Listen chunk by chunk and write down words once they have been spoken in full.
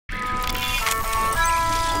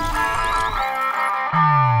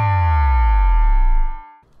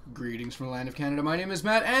from the land of Canada. My name is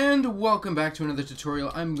Matt, and welcome back to another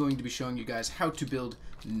tutorial. I'm going to be showing you guys how to build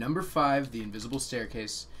number 5, the invisible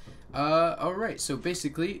staircase. Alright, so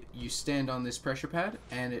basically, you stand on this pressure pad,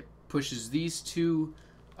 and it pushes these two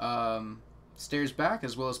stairs back,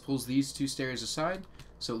 as well as pulls these two stairs aside,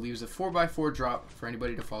 so it leaves a 4x4 drop for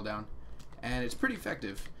anybody to fall down, and it's pretty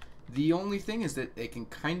effective. The only thing is that they can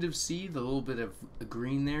kind of see the little bit of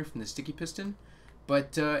green there from the sticky piston.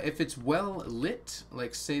 But if it's well lit,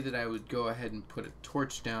 like say that I would go ahead and put a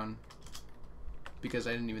torch down, because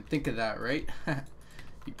I didn't even think of that, right?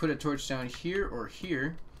 You put a torch down here or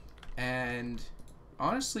here, and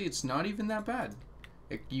honestly, it's not even that bad.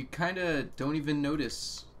 You kind of don't even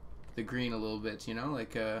notice the green a little bit, you know?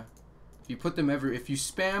 Like, if you put them if you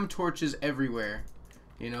spam torches everywhere,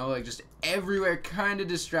 you know, like just everywhere, kind of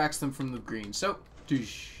distracts them from the green. So,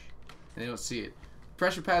 doosh, and they don't see it.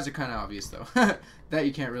 Pressure pads are kind of obvious though. That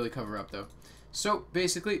you can't really cover up though. So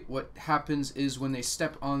basically what happens is when they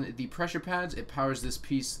step on the pressure pads, it powers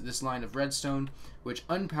this line of redstone, which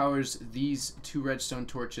unpowers these two redstone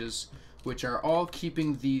torches, which are all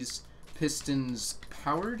keeping these pistons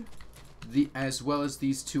powered, as well as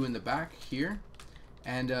these two in the back here.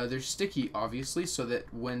 And they're sticky obviously, so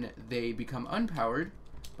that when they become unpowered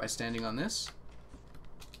by standing on this,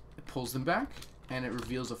 it pulls them back and it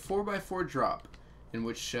reveals a 4x4 drop, in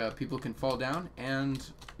which people can fall down,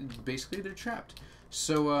 and basically they're trapped.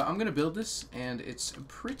 So I'm going to build this, and it's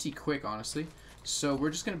pretty quick, honestly. So we're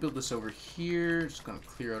just going to build this over here. Just going to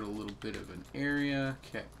clear out a little bit of an area.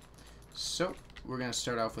 Okay. So we're going to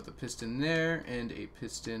start off with a piston there and a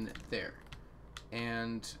piston there.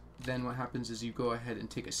 And then what happens is you go ahead and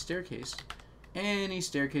take a staircase. Any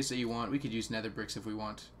staircase that you want. We could use nether bricks if we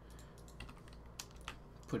want.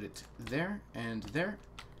 Put it there and there.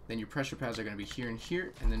 Then your pressure pads are going to be here and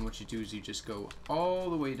here, and then what you do is you just go all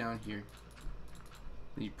the way down here.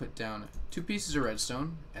 Then you put down 2 pieces of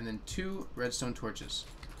redstone, and then 2 redstone torches.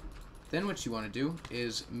 Then what you want to do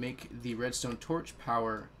is make the redstone torch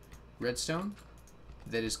power redstone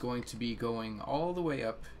that is going to be going all the way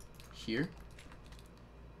up here,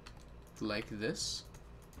 like this.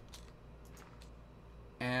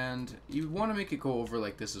 And you want to make it go over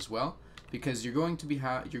like this as well, because you're going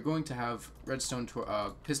to have redstone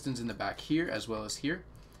pistons in the back here as well as here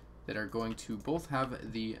that are going to both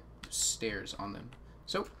have the stairs on them.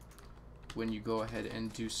 So when you go ahead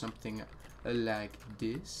and do something like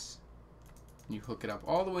this, you hook it up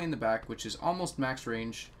all the way in the back, which is almost max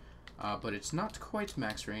range, but it's not quite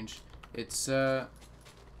max range. It's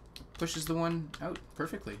pushes the one out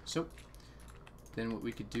perfectly. So then what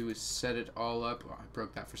we could do is set it all up. Oh, I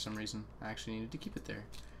broke that for some reason. I actually needed to keep it there.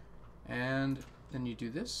 And then you do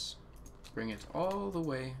this, bring it all the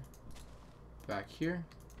way back here,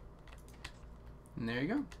 and there you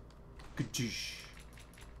go. Ka-doosh.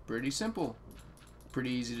 Pretty simple, pretty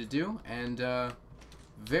easy to do, and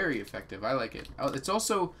very effective. I like it. It's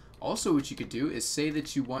also what you could do is say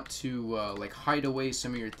that you want to like hide away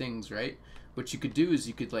some of your things, right? What you could do is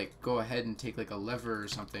you could like go ahead and take like a lever or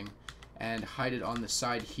something and hide it on the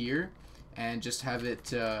side here, and just have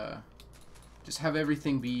it just have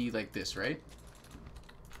everything be like this, right?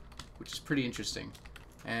 Which is pretty interesting.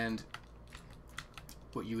 And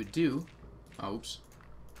what you would do, oops,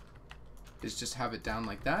 is just have it down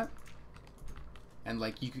like that. And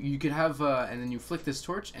like you could have, and then you flick this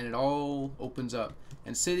torch, and it all opens up.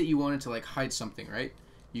 And say that you wanted to like hide something, right?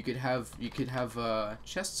 You could have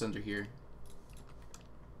chests under here,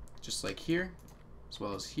 just like here, as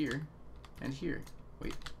well as here and here.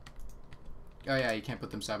 Wait. Oh yeah, you can't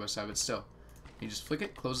put them side by side, but still. You just flick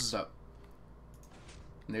it, closes up.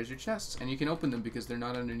 And there's your chests. And you can open them because they're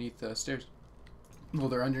not underneath stairs. Well,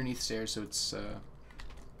 they're underneath stairs, so it's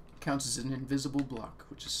counts as an invisible block,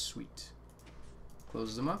 which is sweet.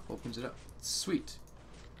 Closes them up, opens it up. Sweet.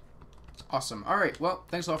 It's awesome. Alright, well,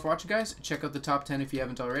 thanks a lot for watching, guys. Check out the top 10 if you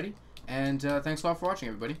haven't already. And thanks a lot for watching,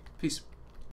 everybody. Peace.